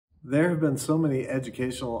There have been so many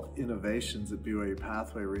educational innovations at BYU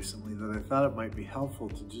Pathway recently that I thought it might be helpful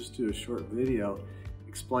to just do a short video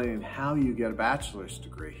explaining how you get a bachelor's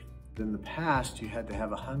degree. In the past, you had to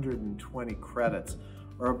have 120 credits,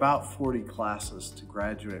 or about 40 classes, to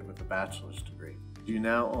graduate with a bachelor's degree. You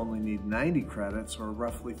now only need 90 credits, or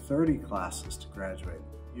roughly 30 classes, to graduate.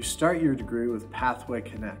 You start your degree with Pathway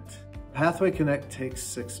Connect. Pathway Connect takes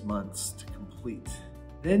 6 months to complete.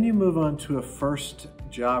 Then you move on to a first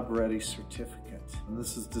job-ready certificate. And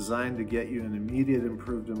this is designed to get you an immediate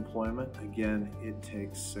improved employment. Again, it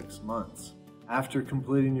takes 6 months. After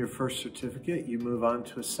completing your first certificate, you move on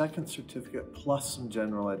to a second certificate plus some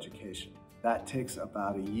general education. That takes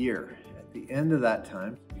about a year. At the end of that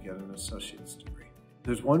time, you get an associate's degree.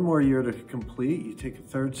 There's one more year to complete. You take a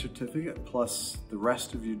third certificate plus the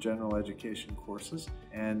rest of your general education courses,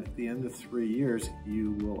 and at the end of 3 years,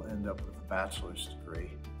 you will end up with a bachelor's degree.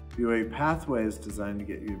 BYU Pathway is designed to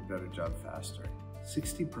get you a better job faster.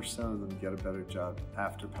 60% of them get a better job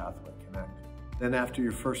after Pathway Connect. Then after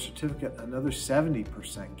your first certificate, another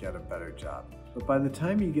 70% get a better job. But by the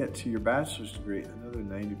time you get to your bachelor's degree, another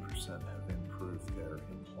 90% have improved their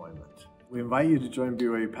employment. We invite you to join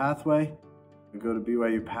BYU Pathway. Go to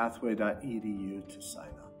BYU-Pathway.edu to sign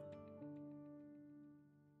up.